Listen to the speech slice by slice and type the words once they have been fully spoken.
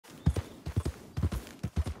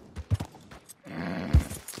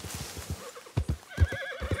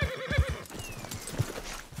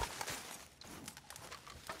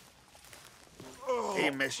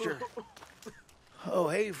mister. Oh,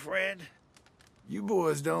 hey, friend. You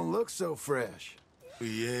boys don't look so fresh.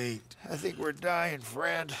 We ain't. I think we're dying,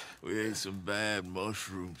 friend. We ate some bad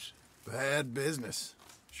mushrooms. Bad business.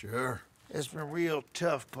 Sure. It's been real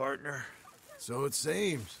tough, partner. So it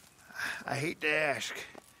seems. I hate to ask,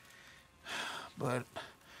 but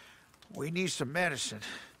we need some medicine.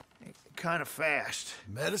 Kind of fast.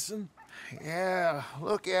 Medicine? Yeah,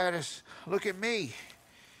 look at us. Look at me.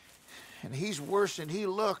 And he's worse than he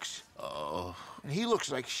looks. Oh. And he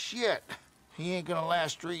looks like shit. He ain't gonna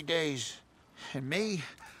last 3 days. And me,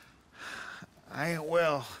 I ain't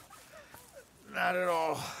well. Not at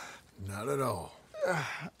all. Not at all.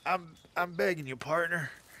 I'm begging you, partner.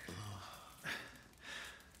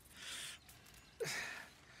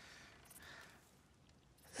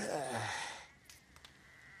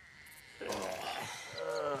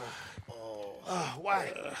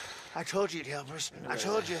 Why? I told you you'd help us. I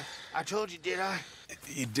told you, did I?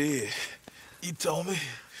 You did. You told me.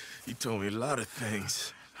 You told me a lot of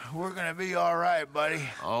things. We're gonna be all right, buddy.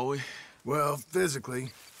 Are we? Well,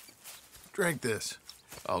 physically. Drink this.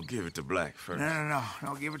 I'll give it to Black first. No.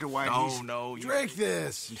 Don't give it to White. No. Drink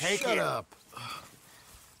this. Take Shut it. up.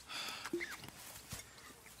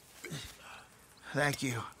 Thank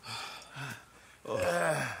you.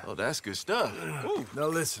 Oh, that's good stuff. Ooh. Now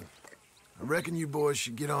listen. I reckon you boys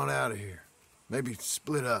should get on out of here. Maybe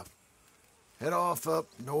split up. Head off up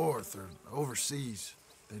north or overseas.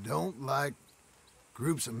 They don't like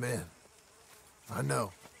groups of men. I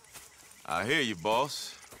know. I hear you,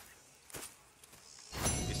 boss.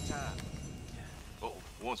 It's time. Oh,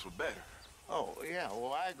 once we're better. Oh, yeah,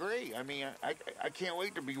 well, I agree. I mean, I can't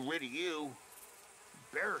wait to be rid of you.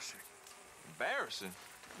 Embarrassing. Embarrassing?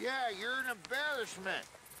 Yeah, you're an embarrassment.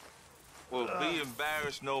 Well, be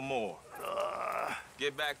embarrassed no more.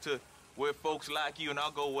 Get back to where folks like you, and I'll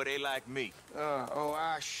go where they like me.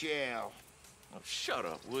 I shall. Oh, shut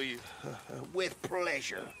up, will you? With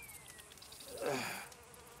pleasure.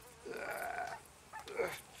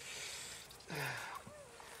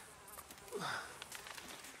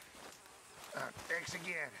 Thanks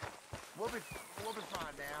again. We'll be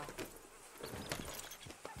fine now.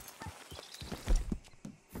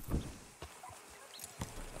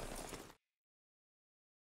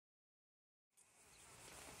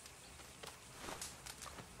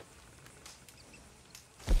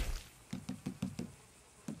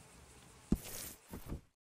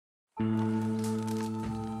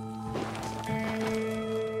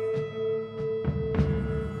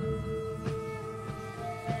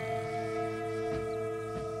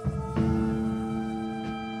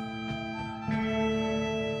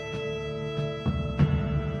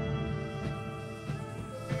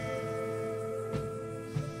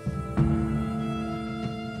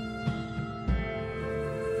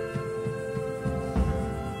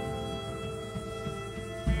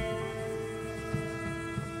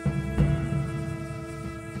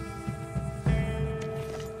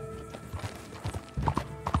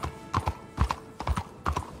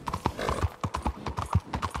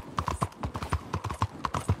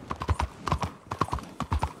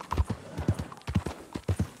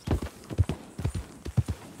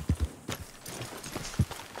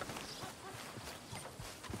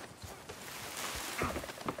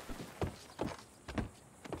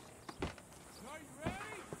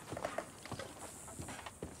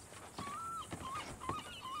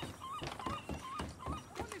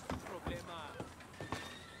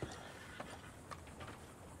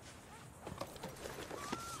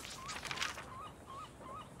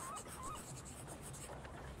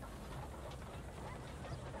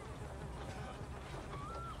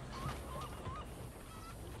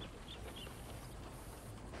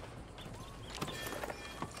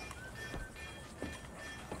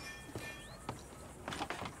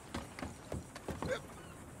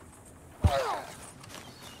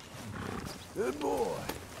 Good boy.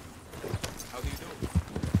 How do you do?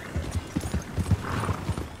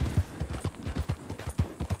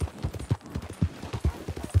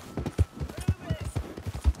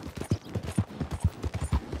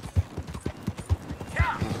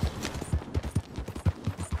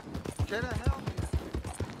 Can I help you?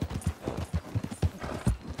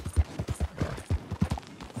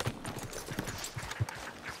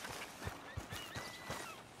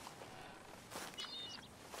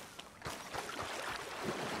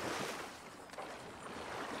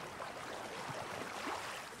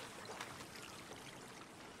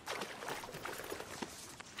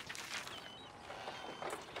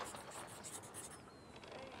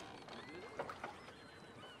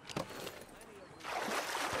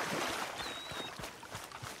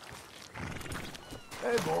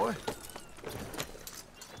 Hey, boy.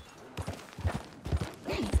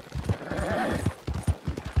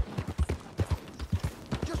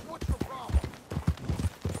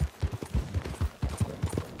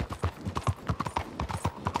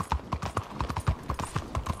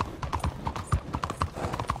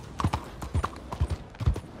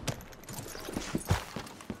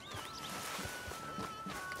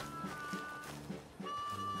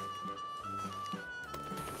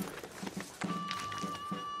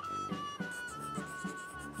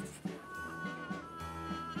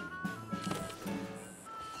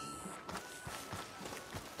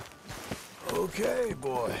 Okay,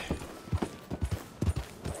 boy.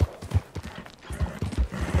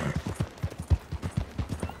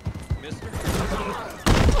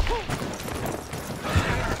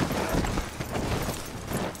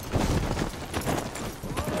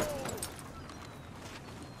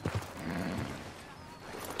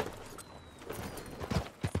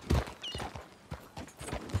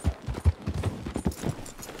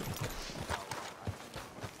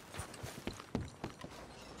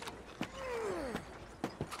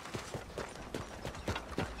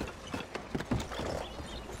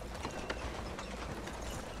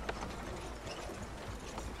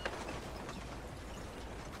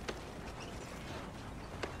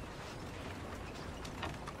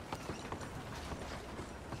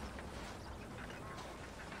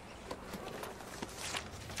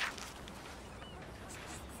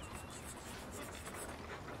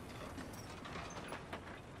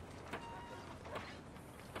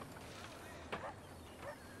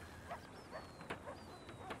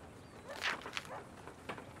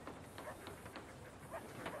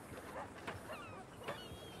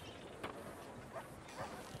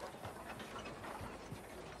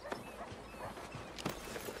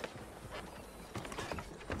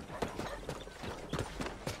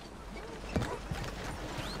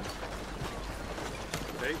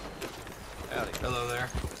 Howdy. Hello there.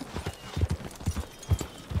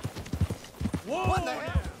 Whoa! What the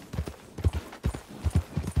hell?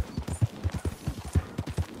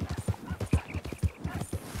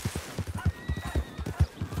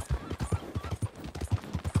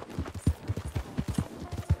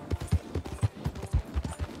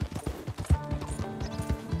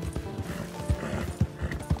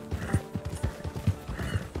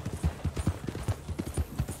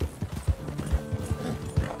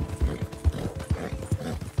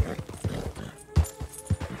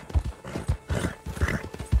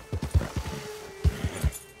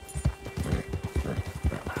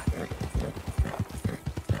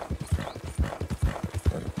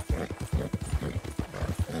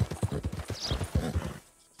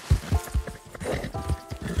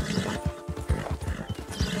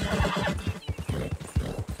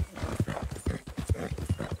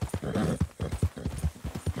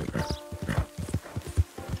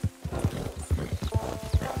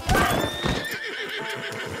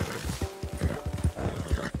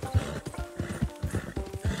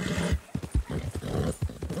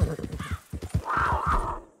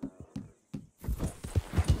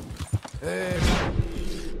 Hey.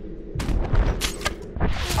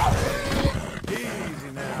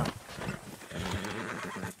 Easy now.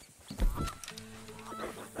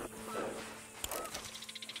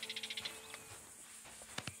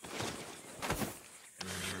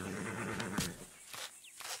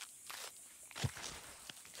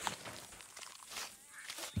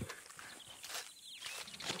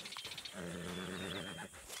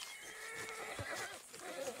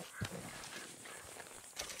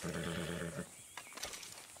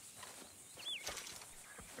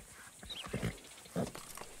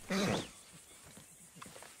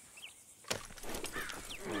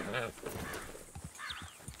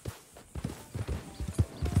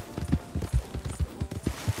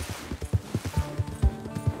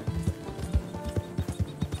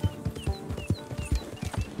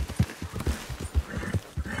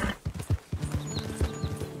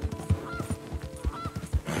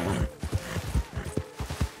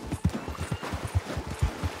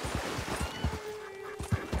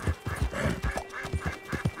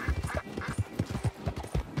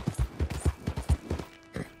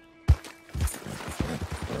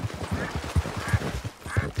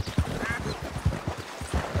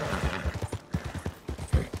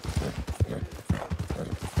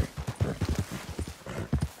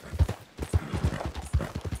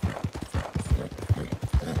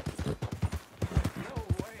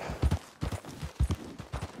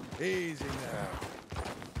 Easy now.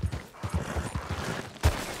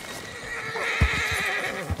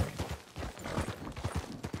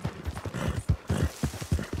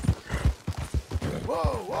 Whoa,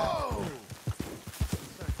 whoa!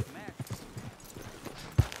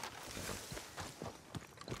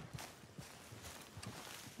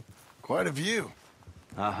 Quite a view.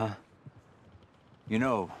 Uh-huh. You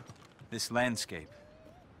know, this landscape,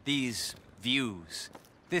 these views,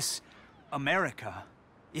 this America,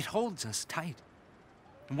 it holds us tight.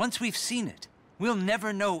 And once we've seen it, we'll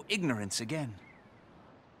never know ignorance again.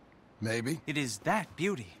 Maybe. It is that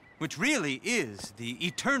beauty, which really is the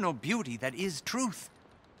eternal beauty that is truth.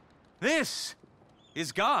 This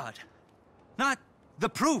is God. Not the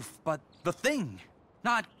proof, but the thing.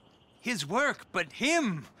 Not his work, but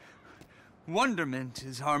him. Wonderment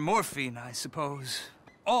is our morphine, I suppose.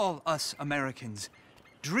 All us Americans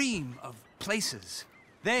dream of places.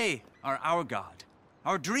 They are our God.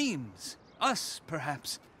 Our dreams. Us,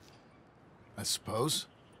 perhaps. I suppose.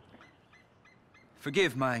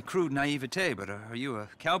 Forgive my crude naivete, but are you a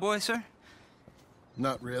cowboy, sir?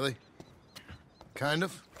 Not really. Kind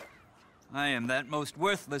of. I am that most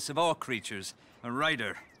worthless of all creatures. A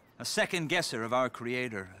writer. A second guesser of our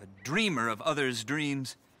Creator. A dreamer of others'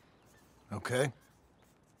 dreams. Okay.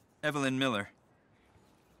 Evelyn Miller.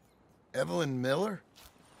 Evelyn Miller?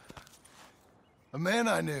 A man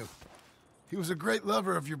I knew. He was a great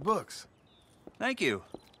lover of your books. Thank you.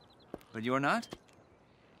 But you're not?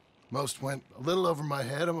 Most went a little over my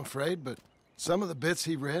head, I'm afraid, but some of the bits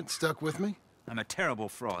he read stuck with me. I'm a terrible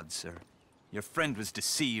fraud, sir. Your friend was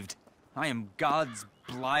deceived. I am God's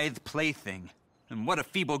blithe plaything. And what a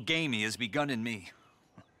feeble game he has begun in me.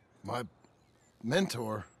 My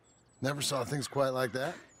mentor never saw things quite like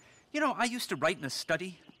that. You know, I used to write in a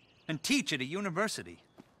study and teach at a university.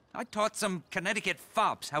 I taught some Connecticut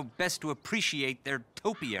fops how best to appreciate their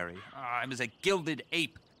topiary. I was a gilded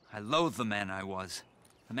ape. I loathe the man I was.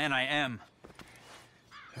 The man I am.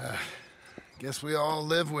 Guess we all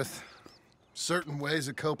live with certain ways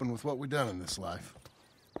of coping with what we've done in this life.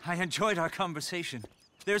 I enjoyed our conversation.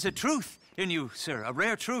 There's a truth in you, sir, a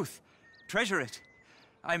rare truth. Treasure it.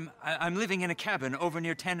 I'm living in a cabin over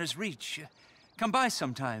near Tanner's Reach. Come by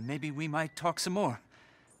sometime. Maybe we might talk some more.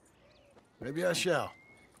 Maybe I shall.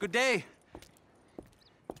 Good day.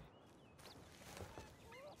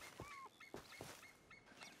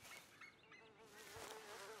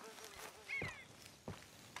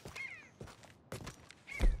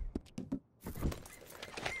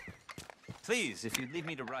 Please, if you'd leave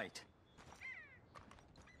me to write.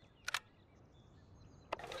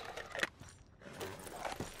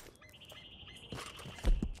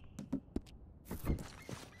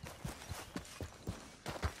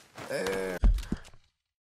 There.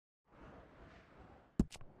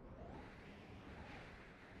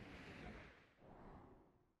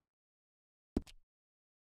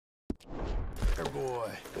 There,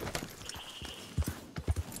 boy.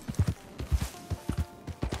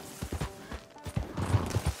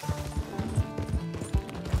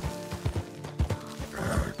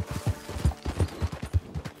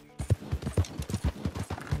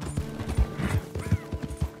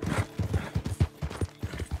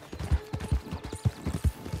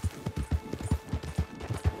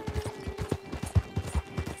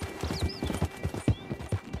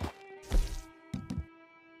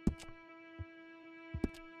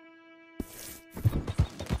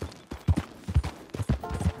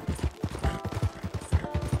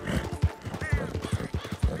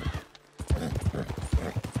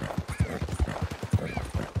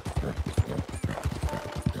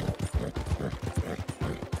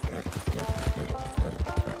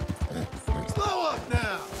 Slow up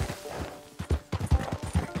now!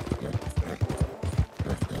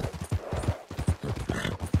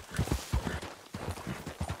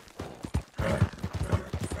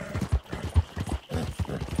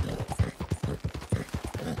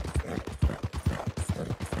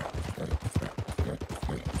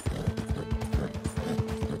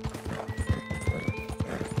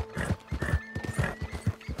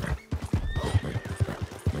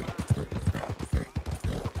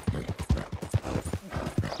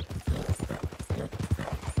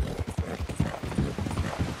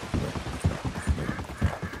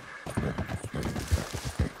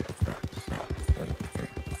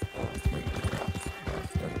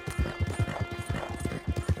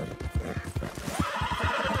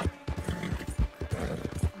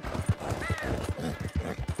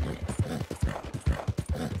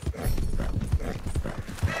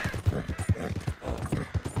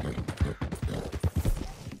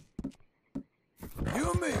 You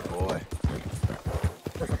and me, boy.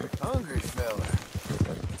 Hungry fella.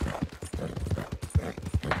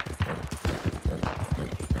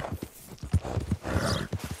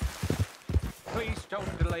 Please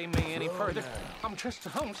don't delay me any further. I'm just a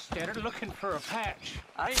homesteader looking for a patch.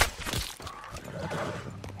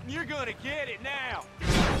 You're gonna get it now.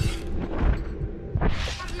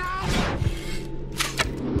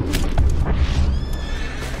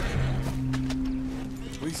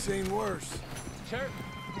 We've seen worse. Sir,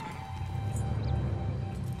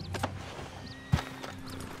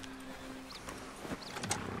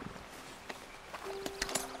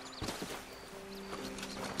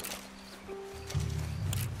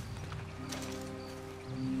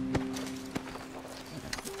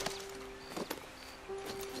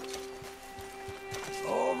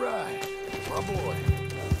 All right, my boy.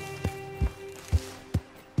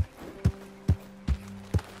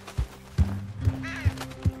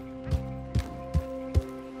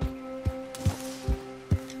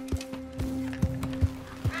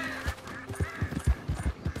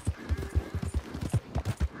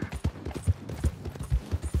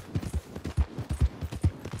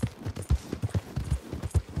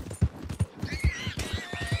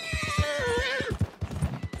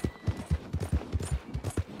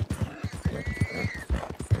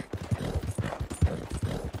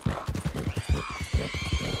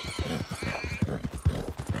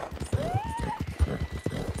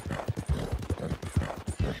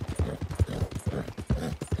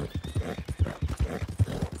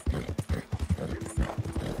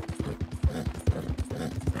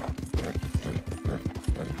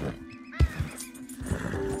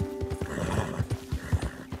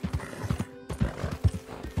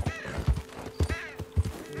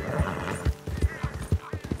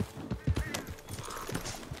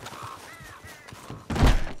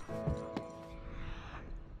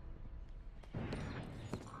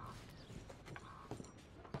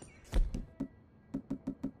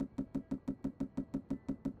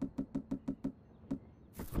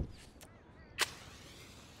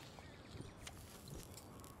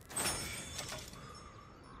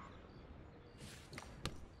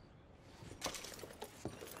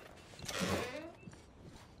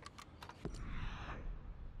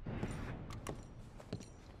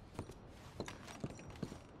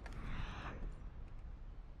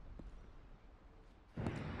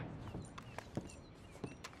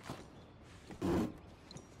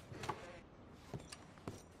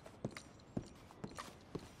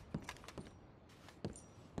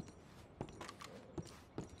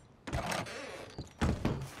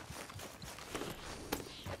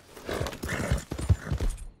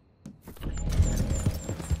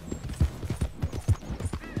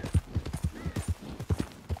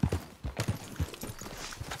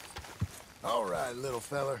 All right, little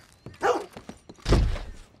feller.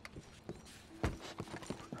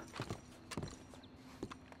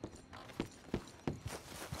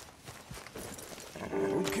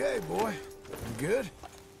 Okay, boy. You good?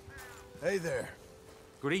 Hey there.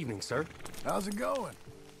 Good evening, sir. How's it going?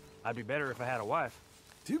 I'd be better if I had a wife.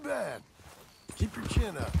 Too bad. Keep your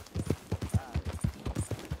chin up.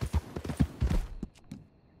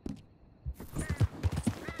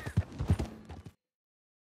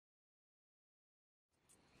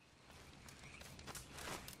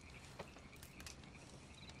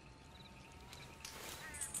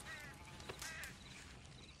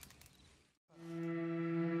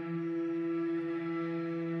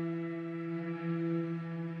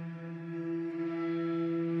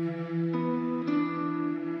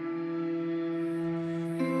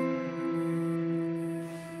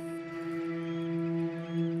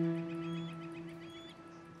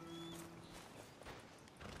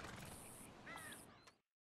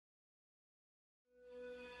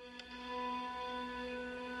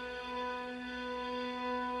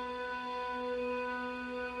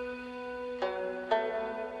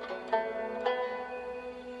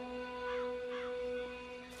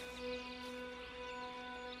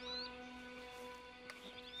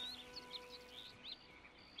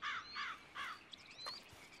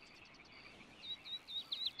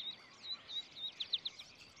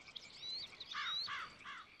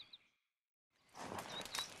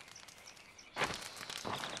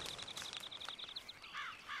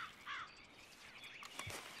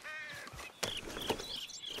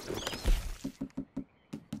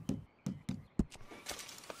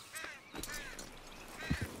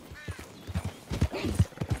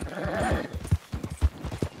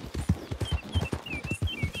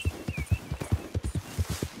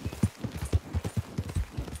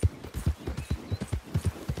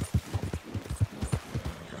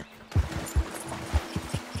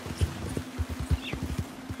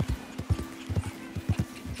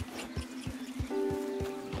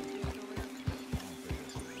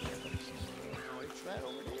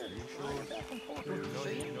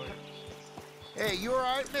 Hey, you all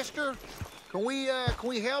right, mister? Can we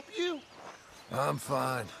help you? I'm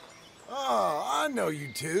fine. Oh, I know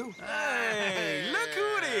you two. Hey, look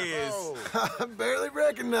who it is. I barely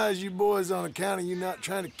recognize you boys on account of you not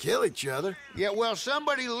trying to kill each other. Yeah, well,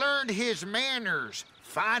 somebody learned his manners,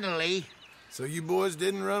 finally. So you boys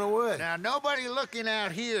didn't run away? Now, nobody looking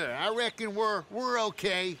out here. I reckon we're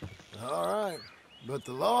okay. All right. But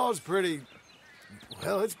the law's pretty...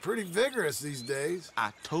 Well, it's pretty vigorous these days.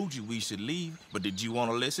 I told you we should leave, but did you want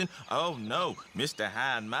to listen? Oh, no. Mr.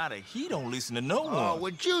 High and Mighty, he don't listen to no Oh, one.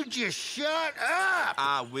 would you just shut up?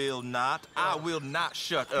 I will not. I will not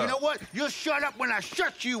shut up. You know what? You'll shut up when I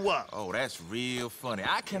shut you up. Oh, that's real funny.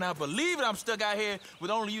 I cannot believe it. I'm stuck out here with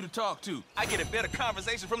only you to talk to. I get a better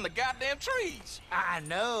conversation from the goddamn trees. I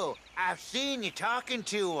know. I've seen you talking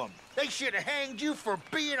to them. They should have hanged you for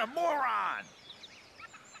being a moron.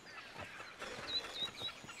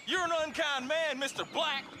 You're an unkind man, Mr.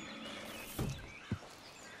 Black.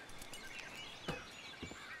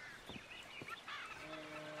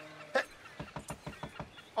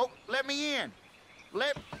 Oh, let me in.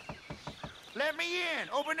 Let me in.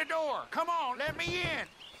 Open the door. Come on, let me in.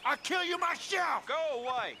 I'll kill you myself. Go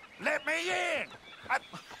away. Let me in.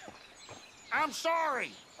 I'm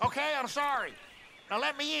sorry. Okay, I'm sorry. Now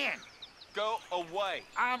let me in. Go away.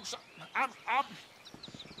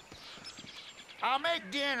 I'll make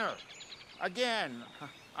dinner. Again. All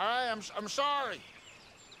right, I'm sorry.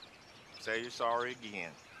 Say you're sorry again.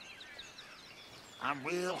 I'm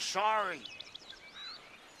real sorry.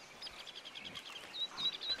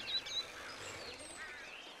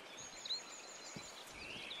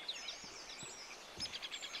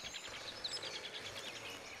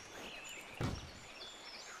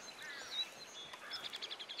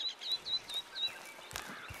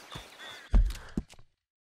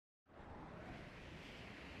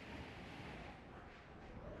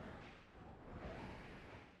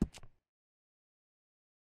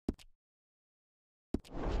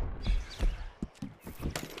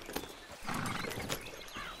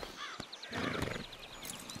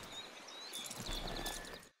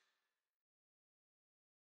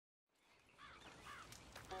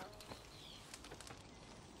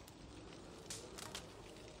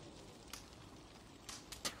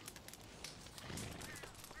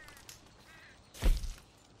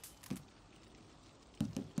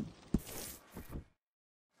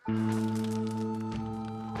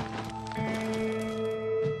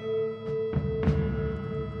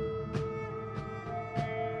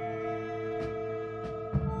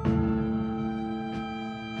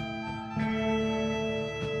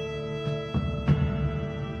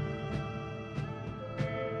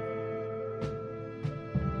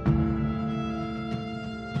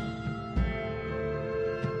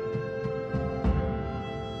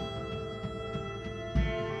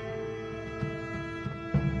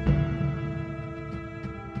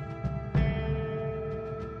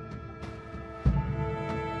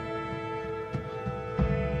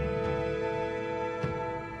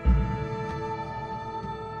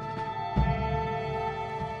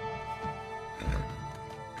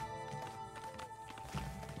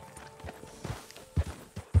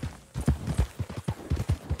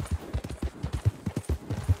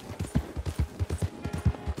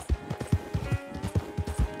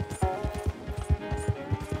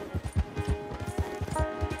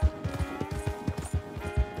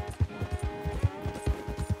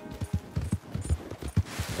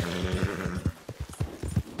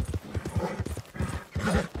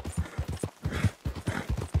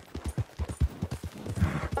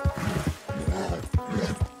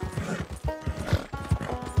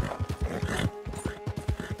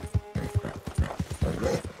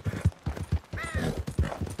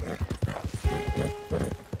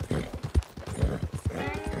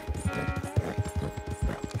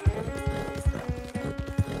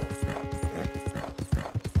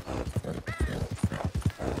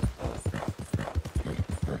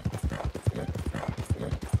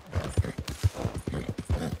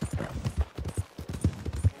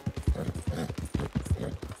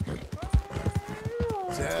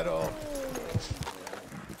 that all?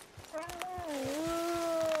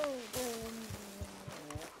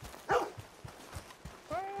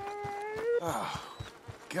 Oh,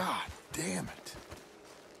 God damn it.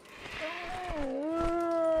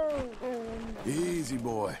 Easy,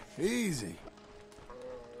 boy. Easy.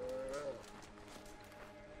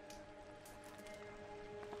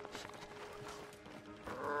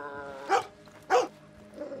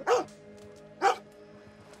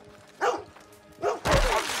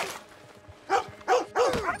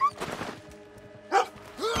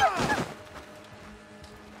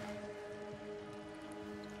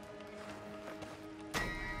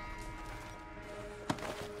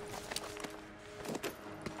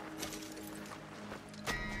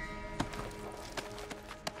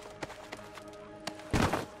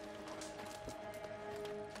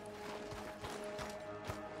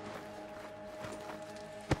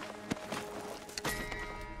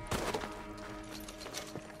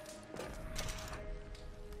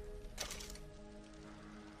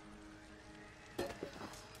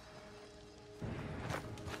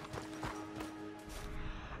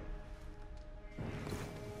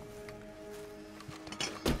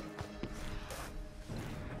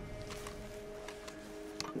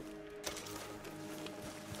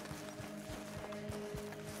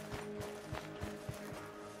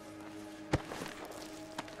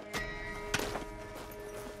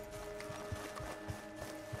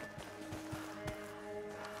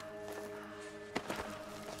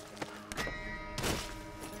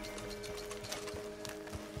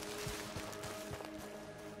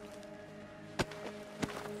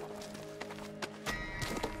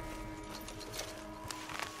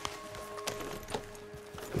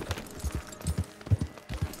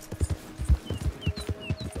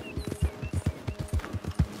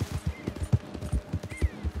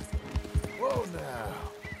 Whoa now.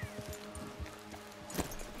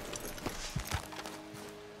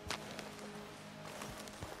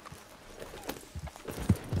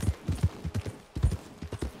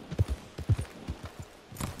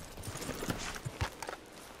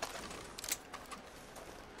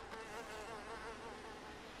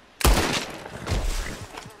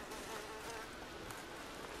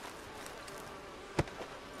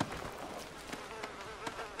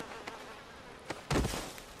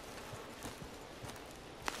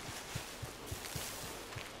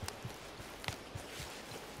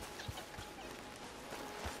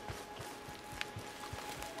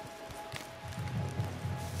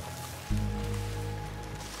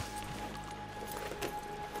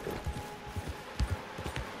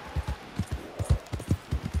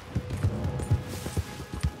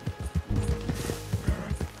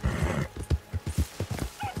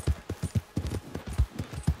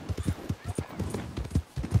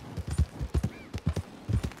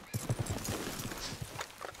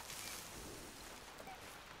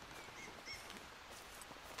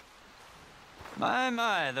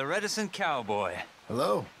 My, the reticent cowboy.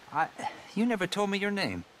 Hello? You never told me your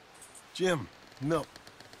name. Jim. No.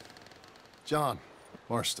 John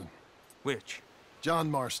Marston. Which? John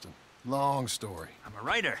Marston. Long story. I'm a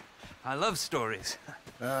writer. I love stories.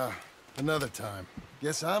 Another time.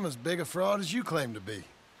 Guess I'm as big a fraud as you claim to be.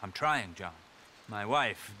 I'm trying, John. My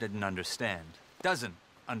wife didn't understand. Doesn't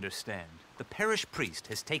understand. The parish priest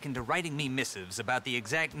has taken to writing me missives about the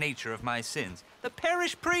exact nature of my sins. The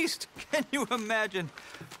parish priest! Can you imagine?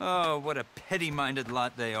 Oh, what a petty-minded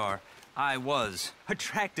lot they are. I was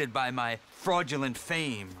attracted by my fraudulent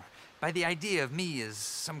fame, by the idea of me as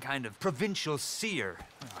some kind of provincial seer.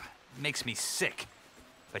 It makes me sick.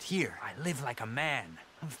 But here, I live like a man.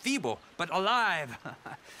 I'm feeble, but alive.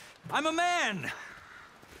 I'm a man!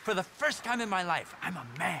 For the first time in my life, I'm a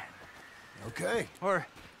man. Okay. Or,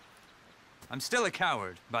 I'm still a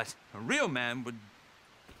coward, but a real man would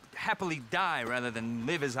happily die rather than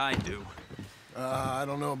live as I do. I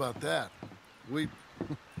don't know about that.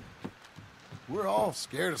 We're all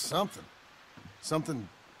scared of something. Something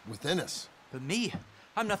within us. But me,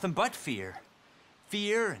 I'm nothing but fear.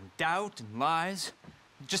 Fear and doubt and lies.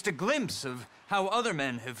 Just a glimpse of how other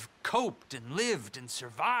men have coped and lived and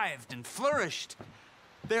survived and flourished.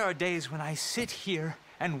 There are days when I sit here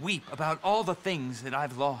and weep about all the things that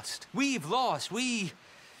I've lost. We've lost, we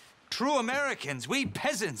true Americans, we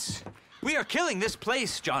peasants. We are killing this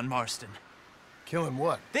place, John Marston. Killing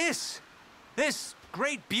what? This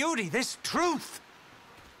great beauty, this truth.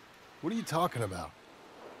 What are you talking about?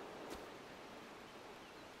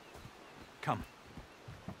 Come.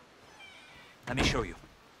 Let me show you.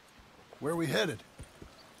 Where are we headed?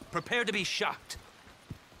 Prepare to be shocked.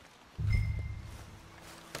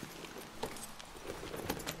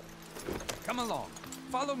 Come along.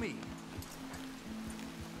 Follow me.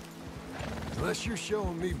 Unless you're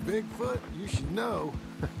showing me Bigfoot, you should know.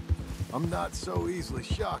 I'm not so easily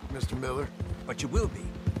shocked, Mr. Miller. But you will be.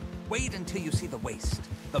 Wait until you see the waste,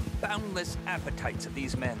 the boundless appetites of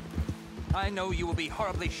these men. I know you will be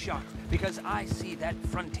horribly shocked because I see that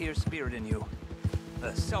frontier spirit in you.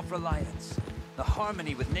 The self-reliance, the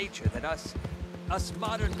harmony with nature that us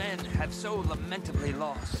modern men have so lamentably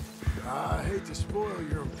lost. I hate to spoil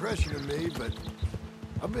your impression of me, but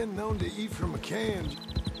I've been known to eat from a can.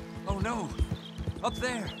 Oh no! Up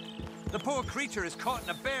there! The poor creature is caught in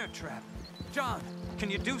a bear trap. John,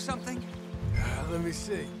 can you do something? Let me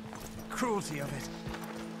see. Cruelty of it.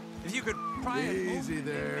 If you could pry it Easy open,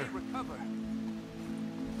 there. it may recover.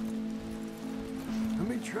 Let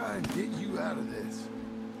me try and get you out of this.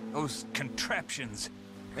 Those contraptions.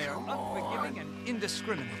 They are Come unforgiving on. and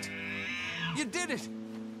indiscriminate. You did it!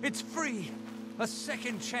 It's free! A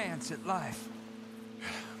second chance at life.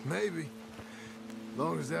 Maybe. As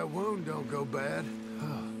long as that wound don't go bad.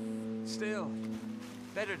 Still,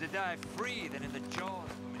 better to die free than in the jaws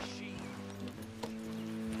of a machine.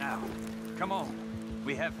 Now, come on.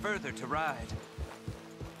 We have further to ride.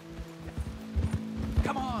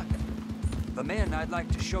 Come on! The men I'd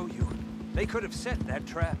like to show you. They could have set that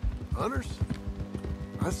trap. Hunters?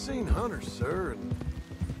 I've seen hunters, sir, and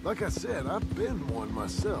like I said, I've been one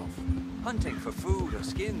myself. Hunting for food or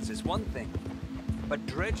skins is one thing. But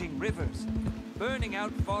dredging rivers, burning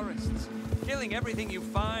out forests, killing everything you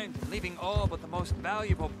find, and leaving all but the most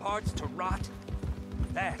valuable parts to rot,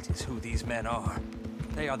 that is who these men are.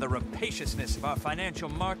 They are the rapaciousness of our financial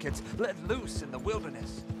markets let loose in the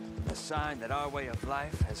wilderness. A sign that our way of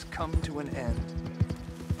life has come to an end.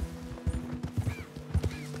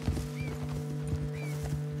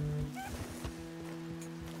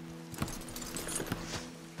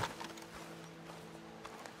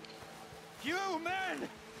 You men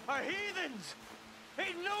are heathens!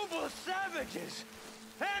 Ignoble savages!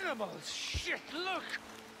 Animals! Shit, look!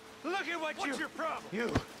 Look at what What's your problem? You're...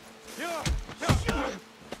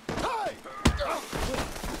 Hey!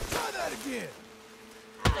 Try that again!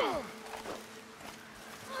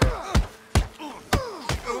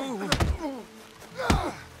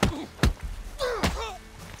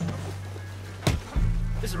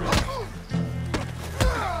 This is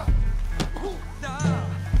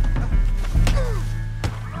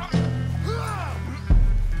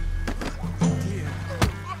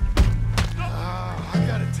I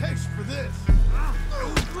got a taste for this.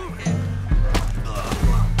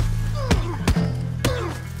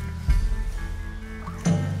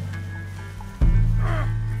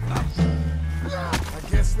 I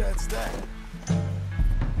guess that's that.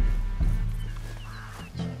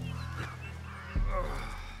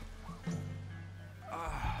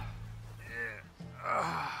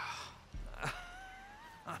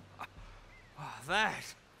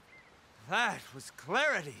 That was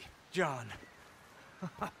clarity, John.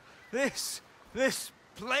 This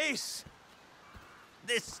place,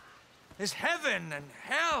 this heaven and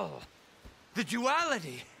hell, the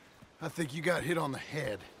duality. I think you got hit on the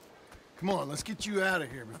head. Come on, let's get you out of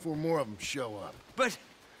here before more of them show up. But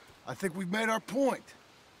I think we've made our point.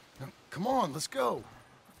 Now, come on, let's go.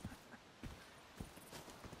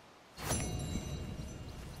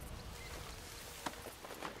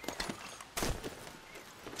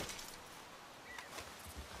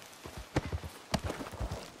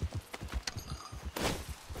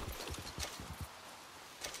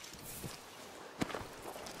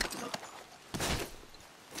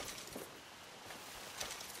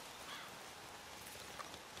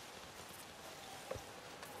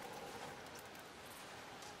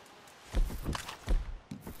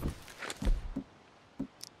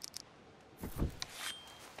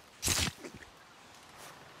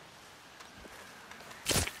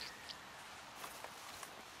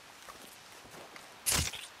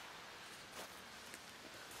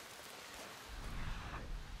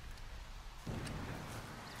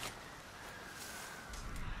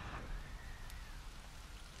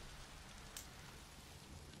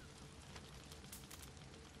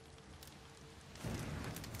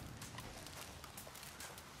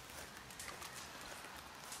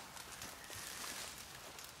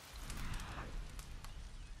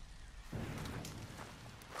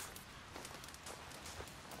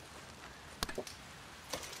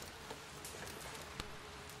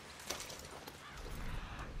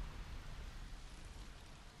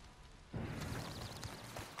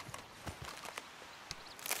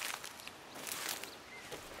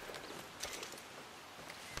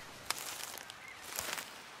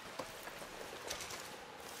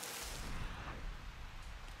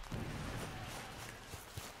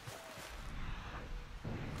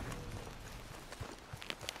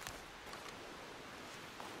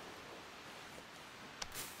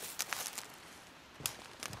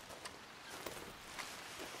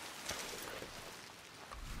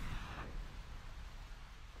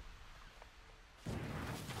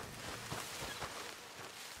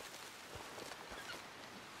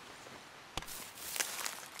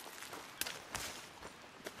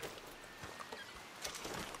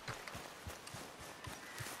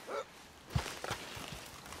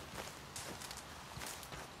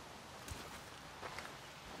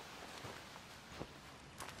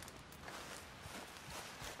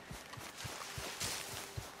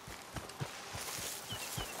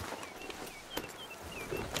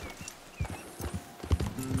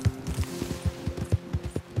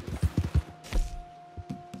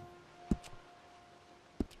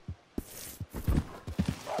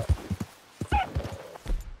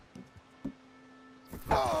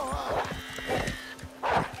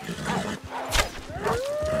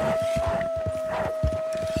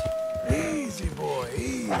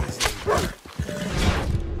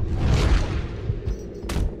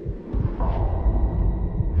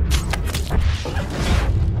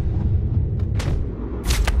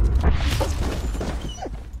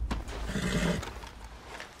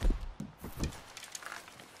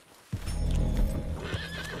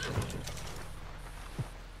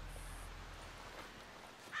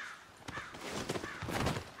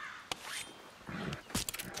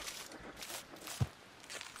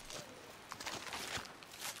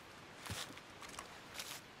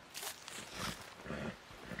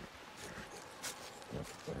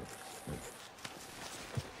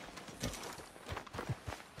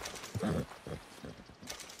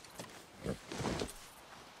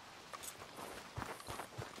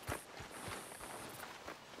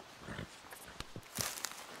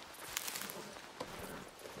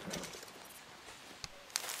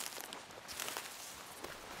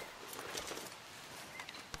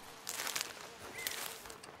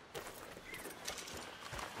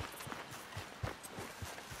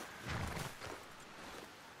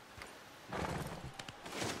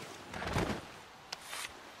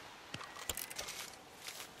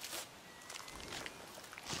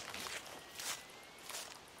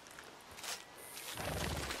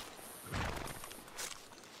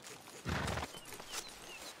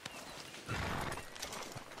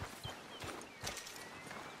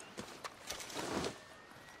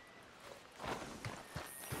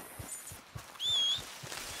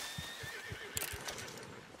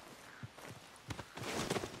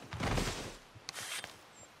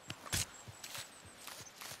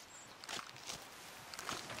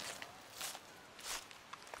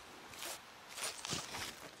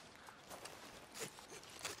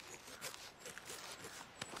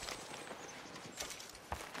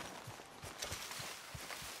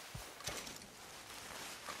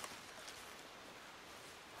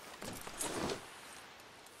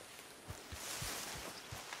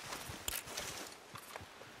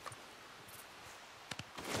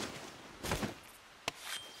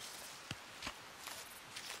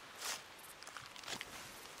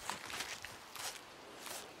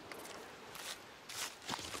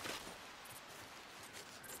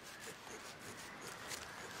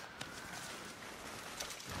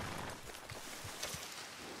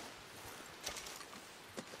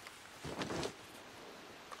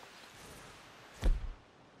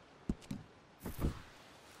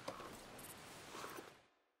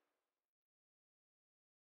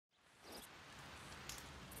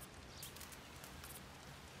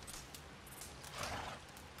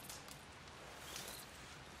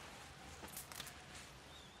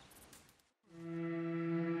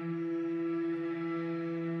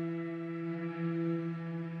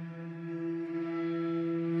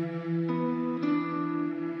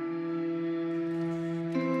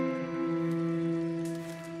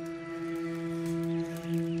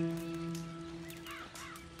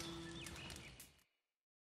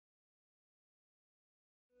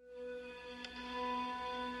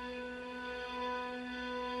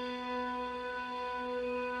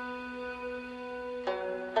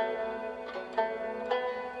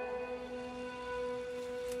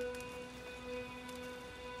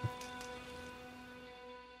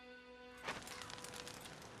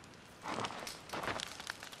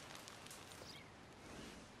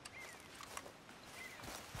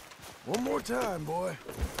 One more time, boy.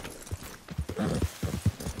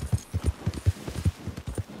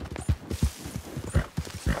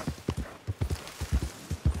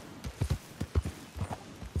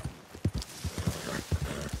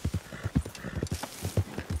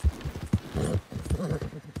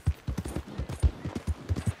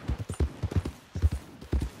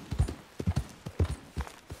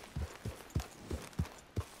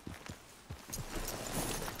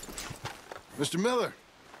 Mr. Miller.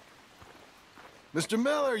 Mr.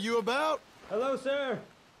 Miller, you about? Hello, sir.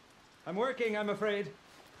 I'm working, I'm afraid.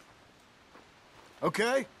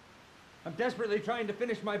 Okay. I'm desperately trying to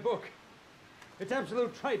finish my book. It's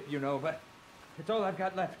absolute tripe, you know, but it's all I've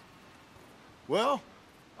got left. Well,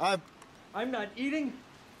 I'm not eating,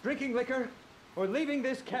 drinking liquor, or leaving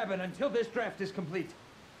this cabin until this draft is complete.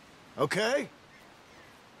 Okay.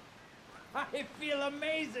 I feel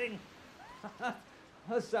amazing!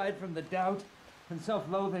 Aside from the doubt and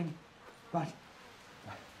self-loathing, but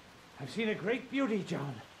I've seen a great beauty,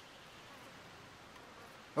 John.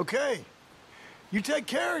 Okay. You take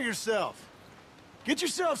care of yourself. Get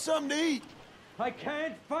yourself something to eat. I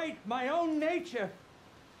can't fight my own nature.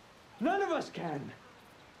 None of us can.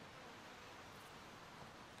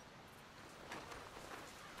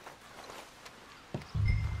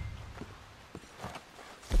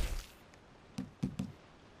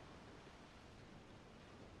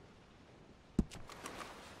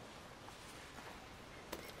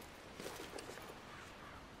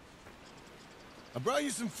 I brought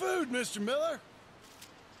you some food, Mr. Miller.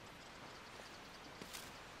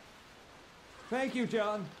 Thank you,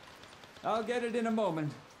 John. I'll get it in a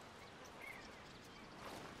moment.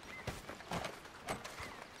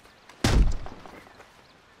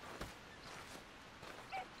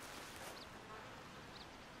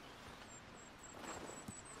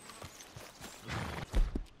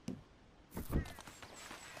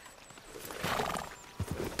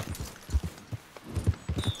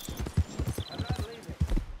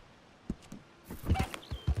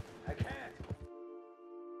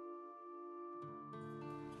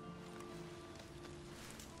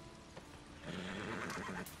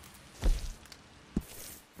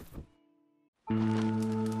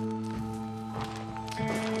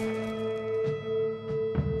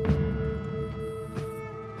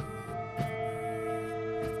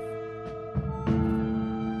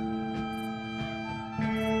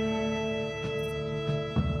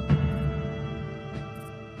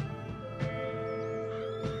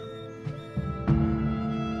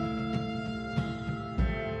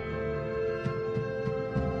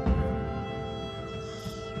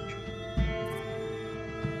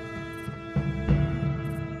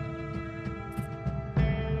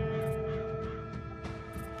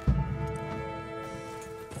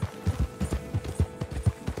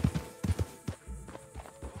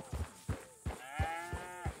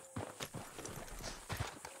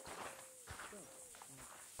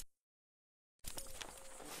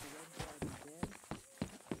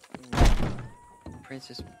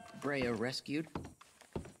 Princess Brea rescued.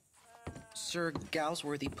 Sir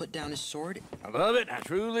Galsworthy put down his sword. I love it. I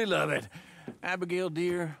truly love it. Abigail,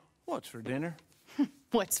 dear, what's for dinner?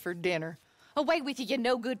 What's for dinner? Away with you, you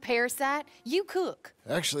no-good parasite. You cook.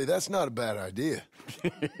 Actually, that's not a bad idea.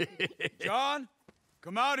 John,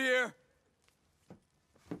 come out here.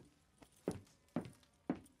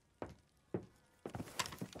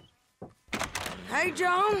 Hey,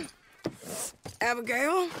 John.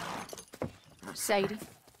 Abigail. Sadie.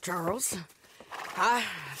 Charles. I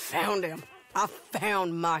found him. I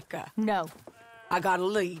found Micah. No. I got a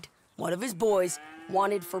lead. One of his boys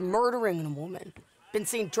wanted for murdering a woman. Been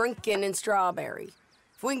seen drinking in Strawberry.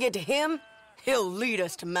 If we can get to him, he'll lead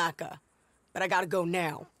us to Micah. But I gotta go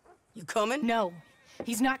now. You coming? No.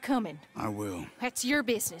 He's not coming. I will. That's your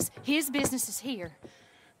business. His business is here.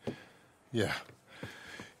 Yeah.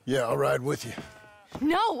 Yeah, I'll ride with you.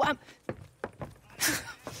 No,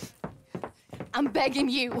 I'm begging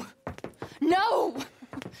you. No!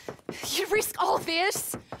 You risk all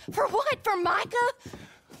this? For what? For Micah?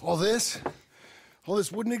 All this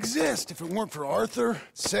wouldn't exist if it weren't for Arthur,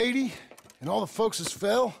 Sadie, and all the folks as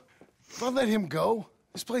fell. If I let him go,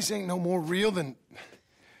 this place ain't no more real than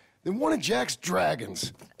one of Jack's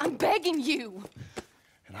dragons. I'm begging you.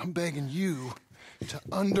 And I'm begging you to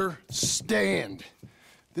understand.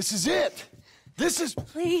 This is it. This is...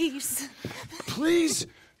 Please. Please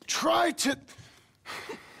try to...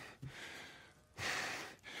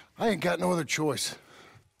 I ain't got no other choice.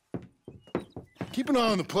 Keep an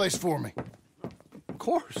eye on the place for me. Of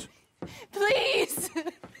course. Please.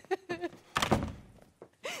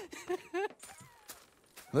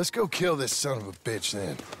 Let's go kill this son of a bitch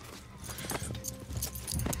then.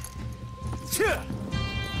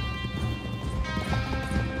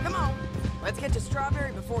 Come on, let's get to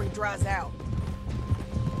Strawberry before he dries out.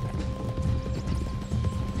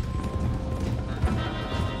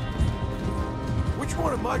 Which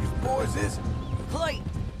one of Micah's boys is it? Cleet,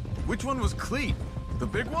 Which one was Cleet? The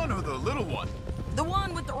big one or the little one? the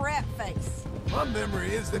one with the rat face. My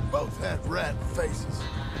memory is they both had rat faces.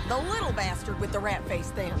 The little bastard with the rat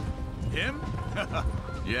face then. Him?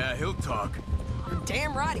 Yeah, he'll talk. You're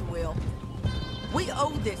damn right he will. We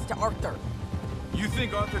owe this to Arthur. You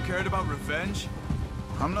think Arthur cared about revenge?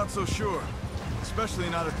 I'm not so sure. Especially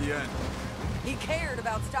not at the end. He cared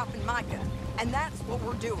about stopping Micah, and that's what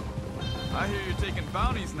we're doing. I hear you're taking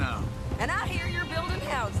bounties now. And I hear you're building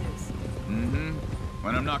houses. Mm-hmm.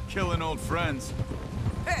 When I'm not killing old friends.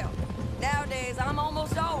 Hell, nowadays I'm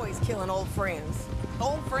almost always killing old friends.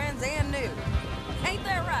 Old friends and new. Ain't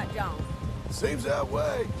that right, John? Seems that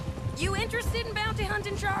way. You interested in bounty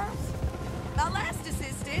hunting, Charles? My last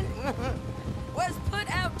assistant was put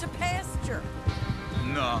out to pasture.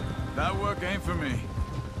 No, that work ain't for me.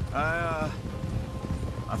 I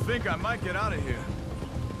think I might get out of here.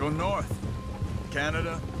 Go north.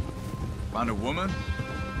 Canada. Find a woman.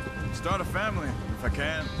 Start a family, if I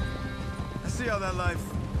can. I see how that life...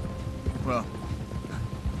 Well,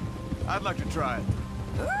 I'd like to try it.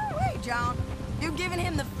 Wait, John. You're giving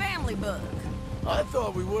him the family bug. I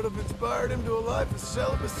thought we would have inspired him to a life of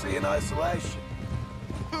celibacy and isolation.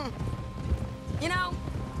 You know,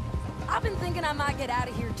 I've been thinking I might get out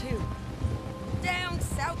of here, too. Down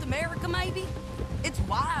South America, maybe? It's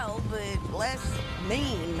wild, but less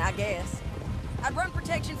mean, I guess. I'd run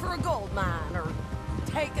protection for a gold mine, or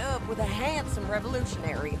take up with a handsome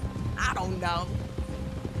revolutionary. I don't know.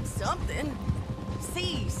 Something.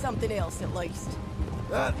 See something else, at least.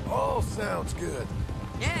 That all sounds good.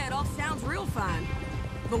 Yeah, it all sounds real fine.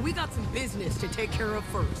 But we got some business to take care of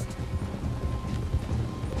first.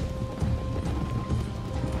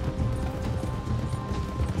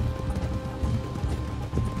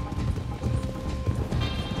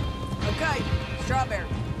 Okay, Strawberry,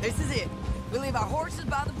 this is it. We leave our horses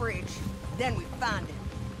by the bridge, then we find it.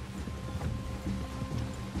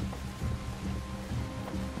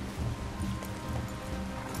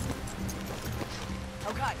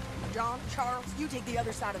 Okay, John, Charles, you take the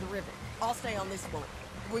other side of the river. I'll stay on this one.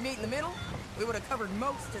 If we meet in the middle, we would have covered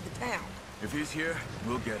most of the town. If he's here,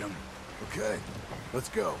 we'll get him. Okay, let's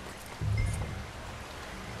go.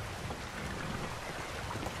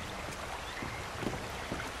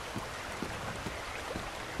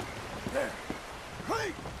 There.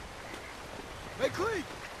 Cleet! Hey, Cleet!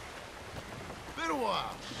 Been a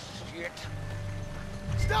while. Shit.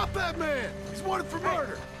 Stop that man! He's wanted for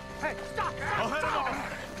murder! Hey, stop! I'll head off!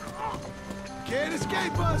 Can't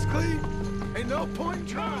escape us, Cleet! Ain't no point in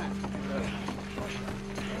trying.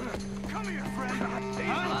 Come here, friend!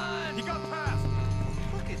 Huh? He got past!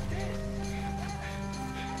 Look at this.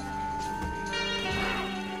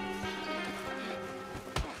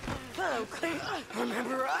 Hello, Cleet.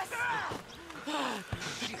 Remember us?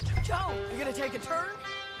 Joe, you gonna take a turn?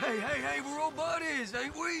 Hey, we're all buddies,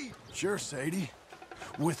 ain't we? Sure, Sadie.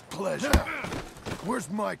 With pleasure. Where's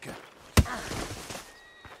Micah?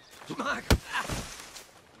 Micah!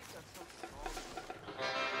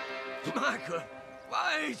 Micah!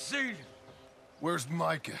 I ain't seen him. Where's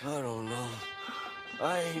Micah? I don't know.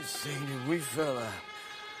 I ain't seen him. We fell out.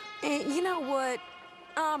 You know what?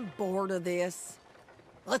 I'm bored of this.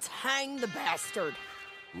 Let's hang the bastard.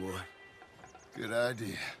 What? Good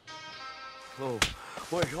idea. Oh,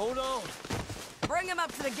 wait, hold on. Bring him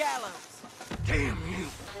up to the gallows. Damn you.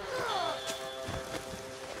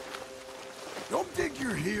 Don't dig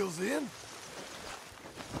your heels in.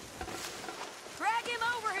 Drag him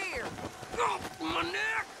over here. Oh, my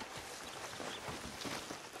neck!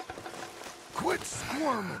 Quit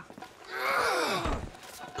squirming.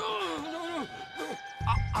 No.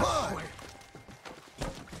 Climb.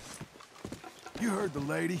 You heard the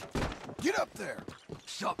lady. Get up there.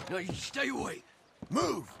 Stop. No, you stay away.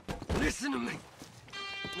 Move. Listen to me.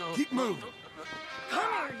 No. Keep moving.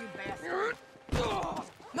 Come here, you bastard.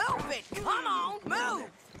 Move it. Come on, move.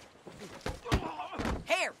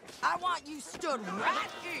 Here, I want you stood right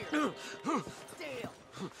here. Still.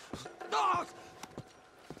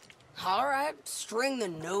 All right, string the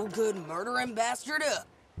no-good murdering bastard up.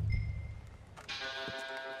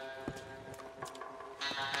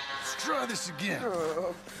 Let's try this again.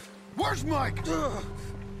 Where's Mike?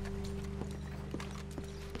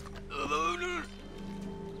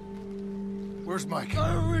 Where's Mike?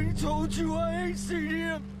 I already told you I ain't seen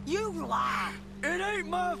him. You lie. It ain't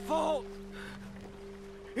my fault.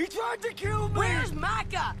 He tried to kill me. Where's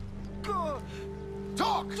Micah?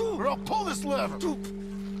 Talk, or I'll pull this lever.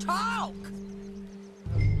 Talk!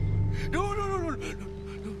 No.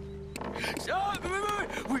 Stop!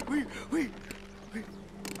 Wait.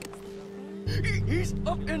 He's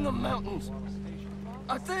up in the mountains.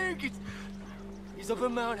 I think he's up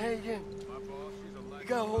in Mount Hagen. He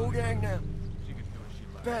got a whole gang now.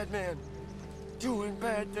 Bad man, doing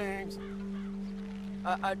bad things.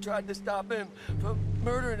 I tried to stop him from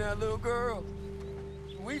murdering that little girl.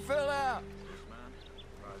 We fell out.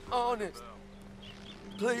 Honest.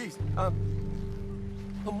 Please, I'm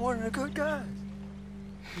one of the good guys.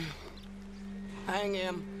 Hang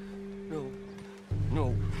him.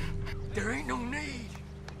 No. There ain't no need.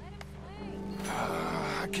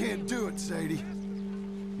 I can't do it, Sadie.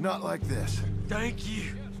 Not like this. Thank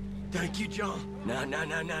you, John. Now.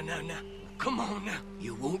 Come on now.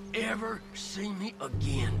 You won't ever see me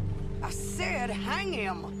again. I said hang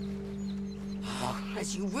him.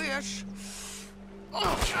 As you wish.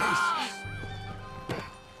 Oh, Jesus.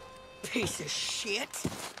 Piece of shit.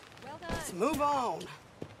 Well done. Let's move on.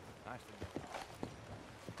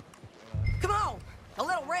 Come on. The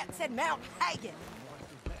little rat said Mount Hagen.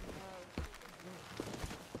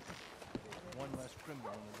 One less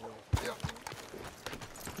criminal in the world. Yep.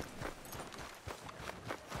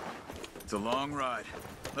 It's a long ride.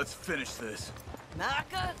 Let's finish this.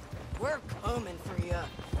 Micah, we're coming for you.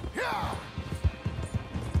 Yeah!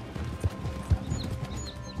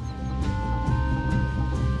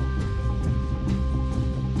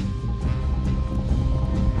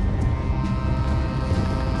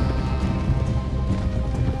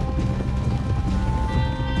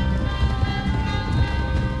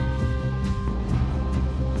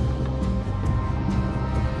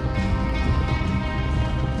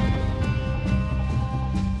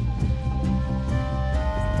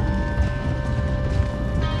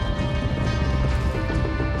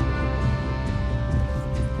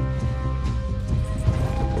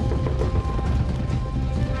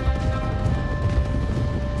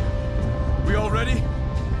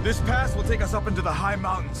 This pass will take us up into the high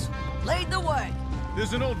mountains. Lead the way.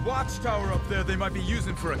 There's an old watchtower up there they might be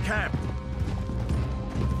using for a camp.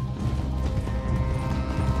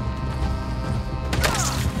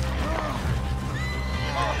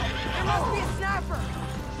 There must be a sniper.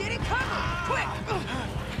 Get it covered, quick.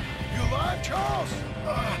 You alive, Charles?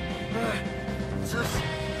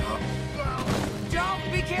 Don't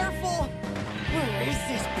be careful. Where is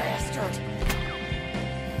this bastard?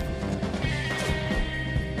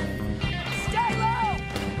 Stay low.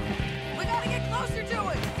 We gotta get closer to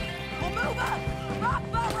it. We'll move up, rock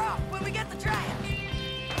by rock, when we get the traps.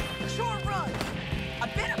 Short run.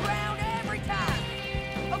 I've been around every time.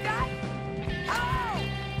 Okay? Oh!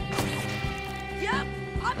 Yep,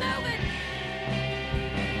 I'm moving.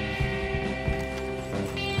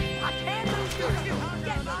 I can't lose you.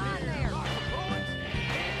 Get behind there.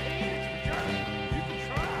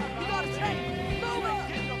 You got a train. Move it.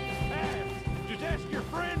 Just ask your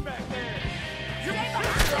friend back there. Stay behind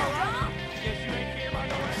there, Tom. Guess you ain't care about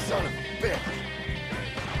no one. Son of a bitch.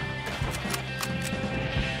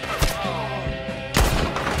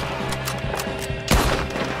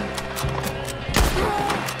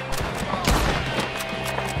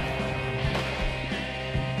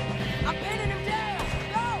 I'm pinning him down.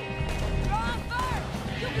 Go. Draw him first.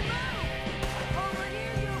 You can move. Over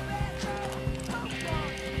here, you bastard. Oh,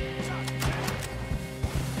 God.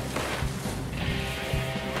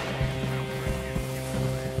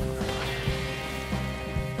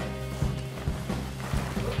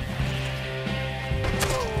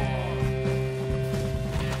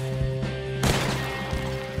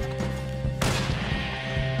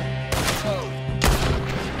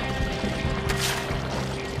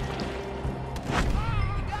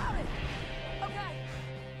 You got it. Okay,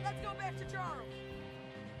 let's go back to Charles.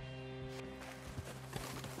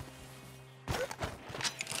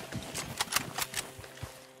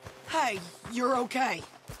 Hey, you're okay.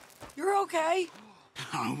 You're okay.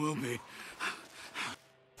 I will be.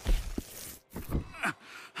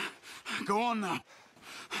 Go on now.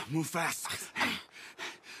 Move fast.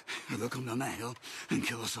 They'll come down that hill and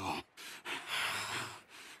kill us all.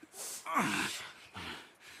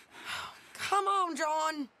 Come on,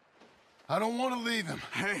 John. I don't want to leave him.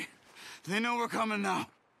 Hey, they know we're coming now.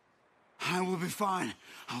 I will be fine.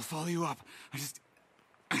 I'll follow you up. I just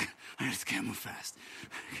can't move fast.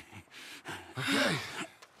 Okay.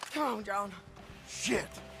 Come on, John. Shit.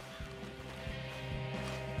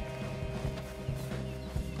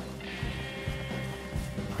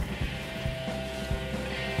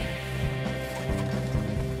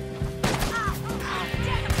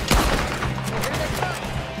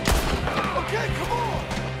 Okay, come on.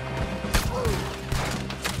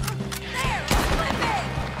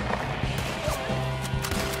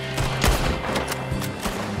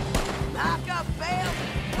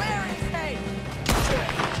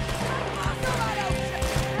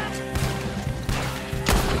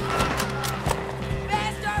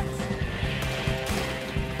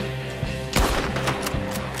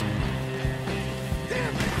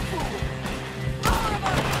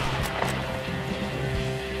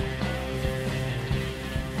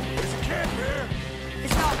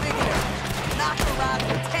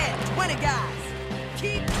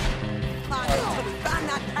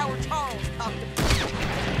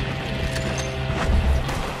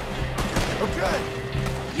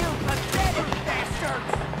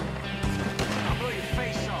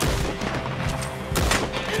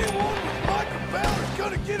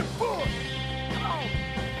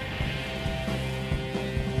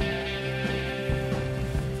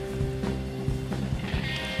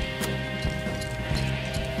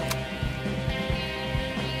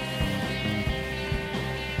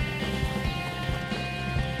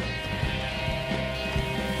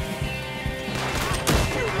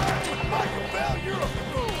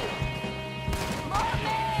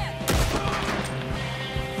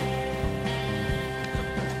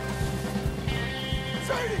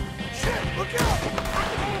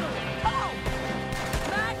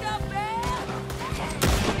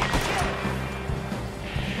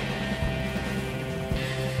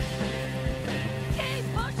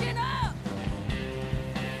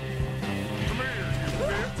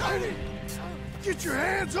 Get your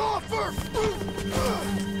hands off her!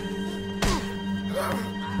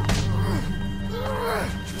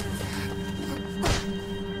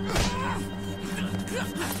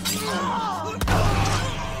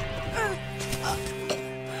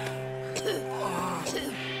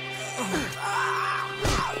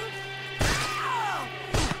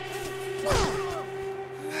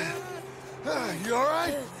 You all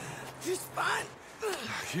right? Just fine.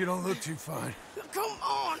 You don't look too fine. Come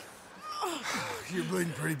on. You're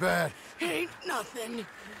bleeding pretty bad. It ain't nothing.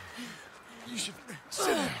 You should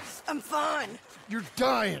sit down. I'm fine. You're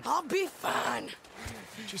dying. I'll be fine.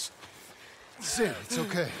 Just sit. It's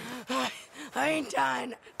okay. I ain't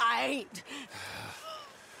dying. I ain't.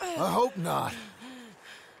 I hope not.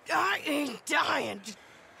 I ain't dying. Just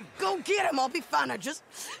go get him. I'll be fine. I just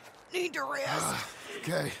need to rest.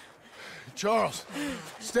 Okay. Charles,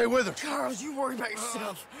 stay with her. Charles, you worry about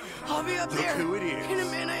yourself. I'll be up Look there who it is. in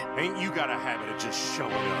a minute. Ain't you got a habit of just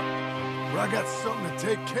showing up? But I got something to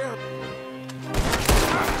take care of.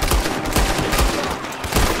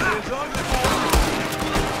 Hands on the board.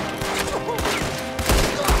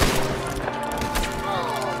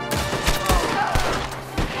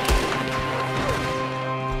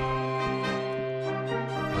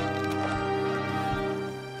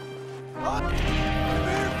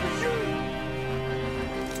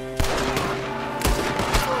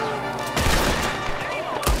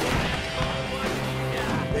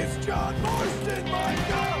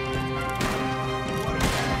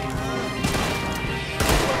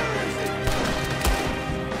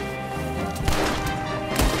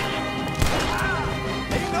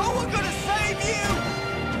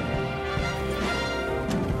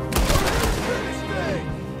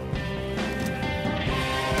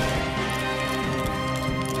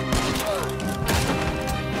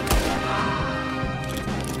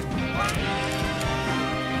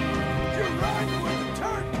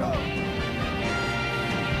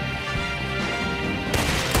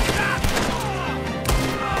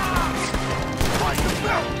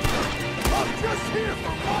 I'm just here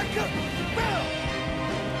for Micah